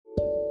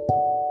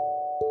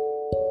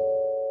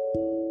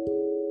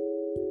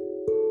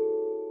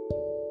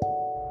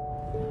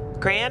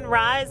Grand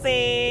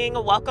Rising.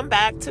 Welcome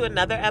back to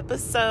another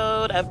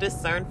episode of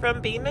Discern from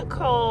B.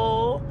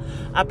 Nicole.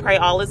 I pray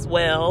all is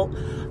well.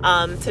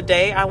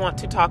 Today I want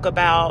to talk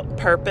about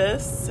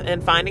purpose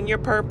and finding your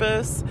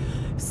purpose.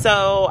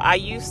 So I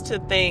used to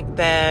think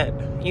that,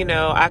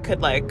 I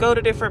could go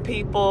to different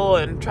people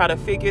and try to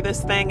figure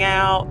this thing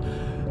out.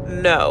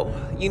 No,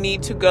 you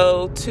need to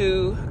go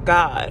to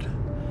God.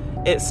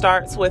 It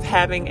starts with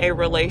having a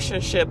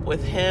relationship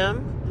with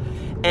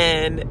Him.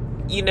 And,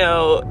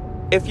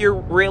 if you're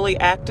really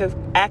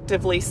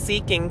actively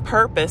seeking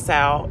purpose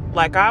out,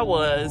 like I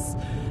was,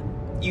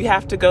 you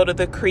have to go to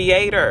the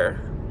Creator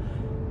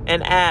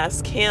and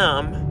ask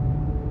Him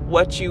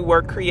what you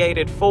were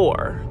created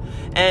for.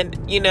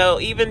 And,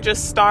 even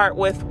just start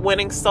with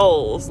winning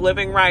souls,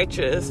 living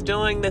righteous,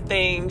 doing the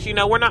things,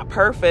 we're not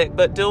perfect,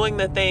 but doing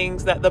the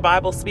things that the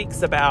Bible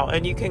speaks about.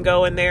 And you can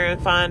go in there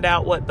and find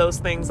out what those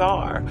things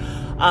are.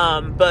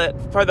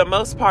 But for the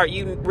most part,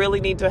 you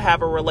really need to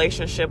have a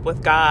relationship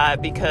with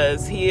God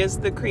because He is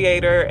the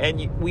Creator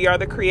and we are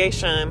the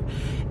creation.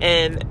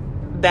 And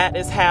that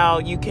is how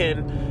you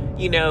can,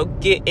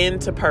 get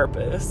into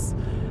purpose.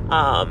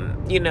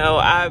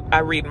 I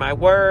read my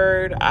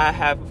word. I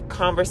have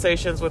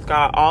conversations with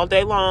God all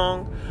day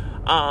long,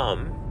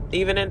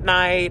 even at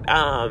night,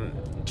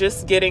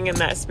 just getting in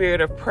that spirit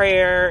of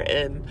prayer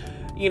and,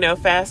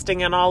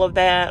 fasting and all of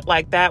that.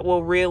 That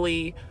will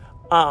really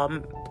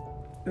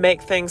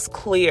make things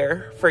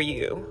clear for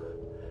you.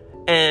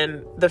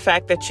 And the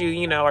fact that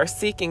you, are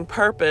seeking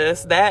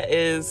purpose, that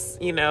is,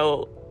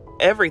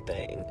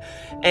 everything.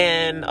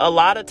 And a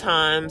lot of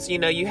times,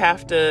 you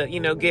have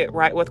to, get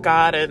right with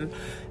God and,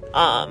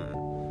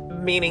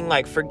 meaning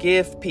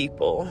forgive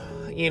people,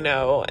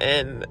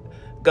 and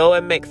go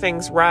and make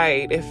things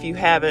right if you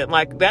haven't.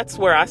 That's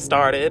where I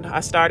started.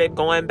 I started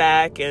going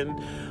back and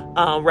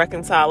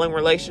reconciling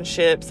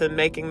relationships and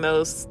making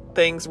those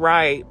things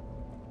right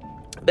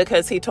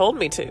because He told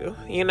me to,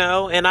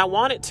 and I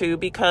wanted to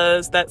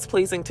because that's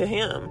pleasing to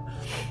Him.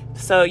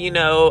 So,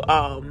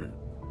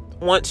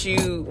 once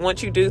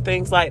you do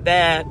things like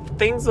that,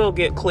 things will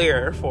get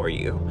clearer for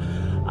you.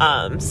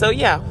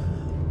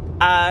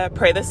 I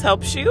pray this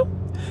helps you.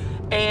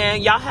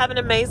 And y'all have an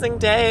amazing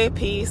day.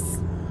 Peace.